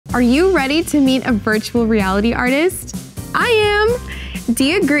Are you ready to meet a virtual reality artist? I am!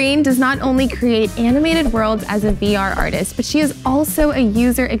 Deia Green does not only create animated worlds as a VR artist, but she is also a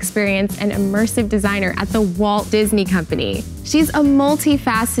user experience and immersive designer at the Walt Disney Company. She's a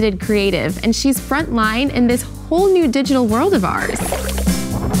multifaceted creative, and she's frontline in this whole new digital world of ours.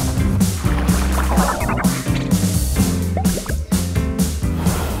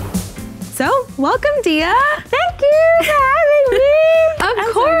 So, welcome, Deia. Thank you for having me.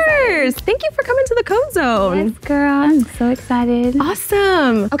 Of course. Thank you for coming to the Code Zone. Yes, girl. I'm so excited.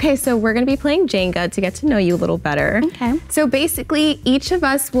 Awesome. Okay, so we're gonna be playing Jenga to get to know you a little better. Okay. So basically, each of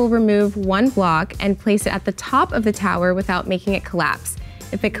us will remove one block and place it at the top of the tower without making it collapse.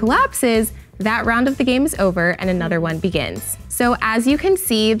 If it collapses, that round of the game is over and another one begins. So as you can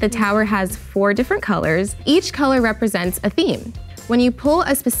see, the tower has 4 different colors. Each color represents a theme. When you pull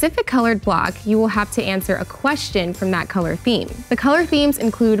a specific colored block, you will have to answer a question from that color theme. The color themes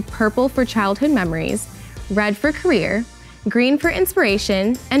include purple for childhood memories, red for career, green for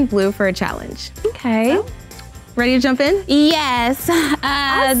inspiration, and blue for a challenge. Okay. So, ready to jump in? Yes.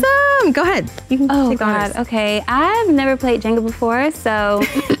 Awesome. Go ahead. You can take the honors. Okay. I've never played Jenga before, so.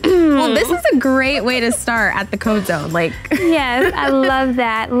 Well, this is a great way to start at the Code Zone. Like. Yes, I love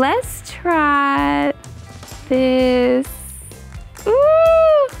that. Let's try this.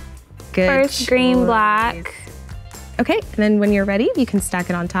 Ooh. Good First green block. Okay, and then when you're ready, you can stack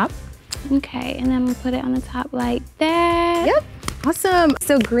it on top. Okay, and then I'm gonna put it on the top like that. Yep, awesome.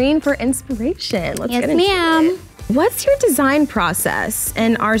 So green for inspiration. Let's get into it. What's your design process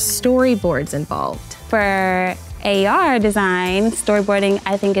and are storyboards involved? For AR design, storyboarding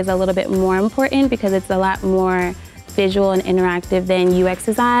I think is a little bit more important because it's a lot more visual and interactive than UX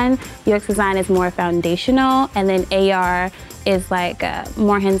design. UX design is more foundational, and then AR is like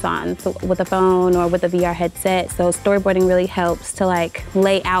more hands-on, so with a phone or with a VR headset. So storyboarding really helps to like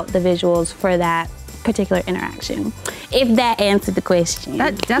lay out the visuals for that particular interaction. If that answered the question.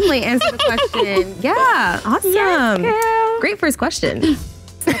 That definitely answered the question. Yeah, awesome. Yes, girl. Great first question.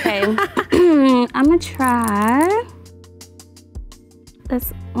 Okay, I'm gonna try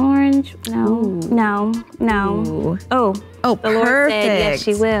this orange. No, Ooh. no. Ooh. Oh, Oh, the Lord perfect. said yes,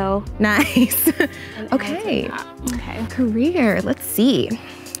 she will. Nice. Okay. Okay. Career, let's see.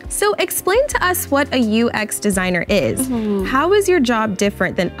 So explain to us what a UX designer is. How is your job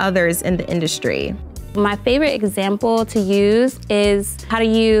different than others in the industry? My favorite example to use is how do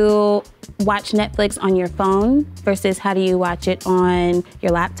you watch Netflix on your phone versus how do you watch it on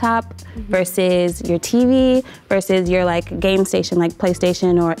your laptop versus your TV versus your like game station like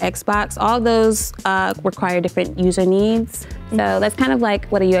PlayStation or Xbox. All those require different user needs. So that's kind of like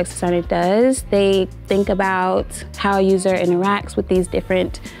what a UX designer does. They think about how a user interacts with these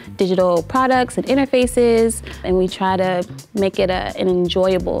different digital products and interfaces, and we try to make it an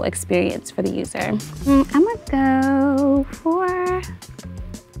enjoyable experience for the user. I'm gonna go for,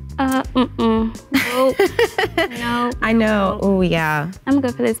 nope, no. I know, oh yeah. I'm gonna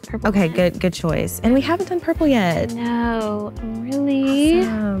go for this purple. Okay, one. good choice. And we haven't done purple yet. No, I'm really,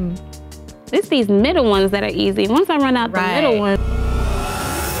 Awesome. it's these middle ones that are easy. Once I run out the middle ones.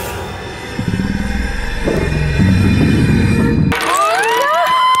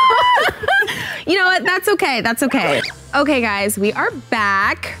 You know what, that's okay, that's okay. Okay guys, we are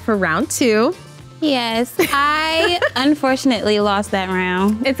back for round 2. Yes, I unfortunately lost that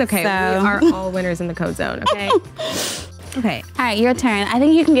round. It's okay, So. we are all winners in the Code Zone, okay? Okay. All right, your turn. I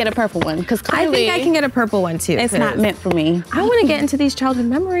think you can get a purple one because I think I can get a purple one too. It's not meant for me. I want to get into these childhood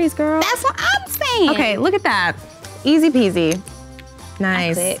memories, girl. That's what I'm saying. Okay, look at that. Easy peasy.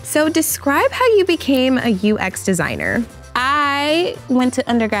 Nice. That's it. So describe how you became a UX designer. I went to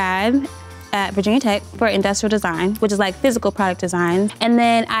undergrad at Virginia Tech for industrial design, which is like physical product design. And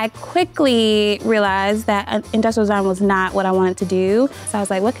then I quickly realized that industrial design was not what I wanted to do. So I was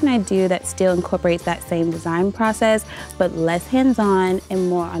like, what can I do that still incorporates that same design process, but less hands-on and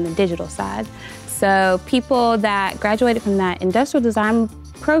more on the digital side? So people that graduated from that industrial design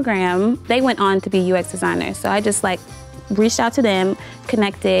program, they went on to be UX designers. So I just like reached out to them,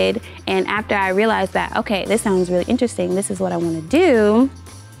 connected, and after I realized that, okay, this sounds really interesting, this is what I want to do,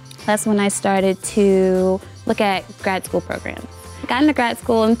 that's when I started to look at grad school programs. I got into grad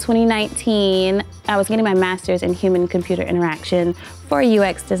school in 2019. I was getting my master's in human-computer interaction for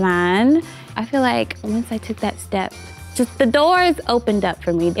UX design. I feel like once I took that step, just the doors opened up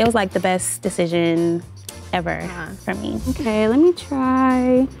for me. It was like the best decision ever for me. Okay, let me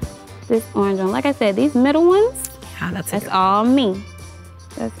try this orange one. Like I said, these middle ones, Yeah, that's all me.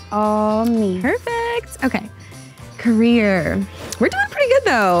 That's all me. perfect. Okay. Career. We're doing pretty good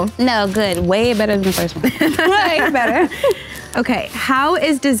though. No, good. Way better than the first one. Way better. Okay, how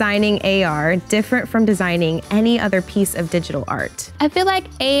is designing AR different from designing any other piece of digital art? I feel like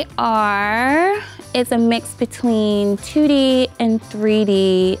AR is a mix between 2D and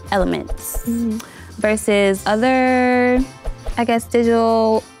 3D elements versus other, I guess,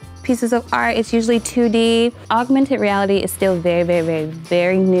 digital pieces of art. It's usually 2D. Augmented reality is still very, very, very,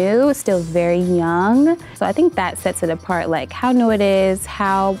 very new. It's still very young. So I think that sets it apart, like how new it is,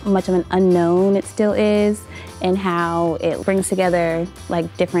 how much of an unknown it still is, and how it brings together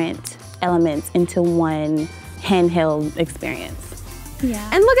like different elements into one handheld experience. Yeah.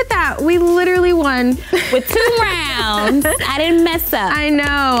 And look at that, we literally won. With 2 rounds. I didn't mess up. I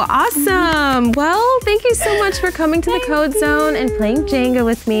know, awesome. Well, thank you so much for coming to the Code Zone and playing Jenga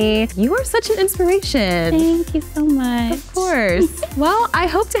with me. You are such an inspiration. Thank you so much. Of course. Well, I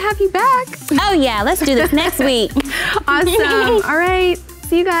hope to have you back. Oh yeah, let's do this next week. Awesome, all right,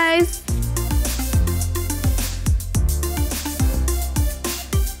 see you guys.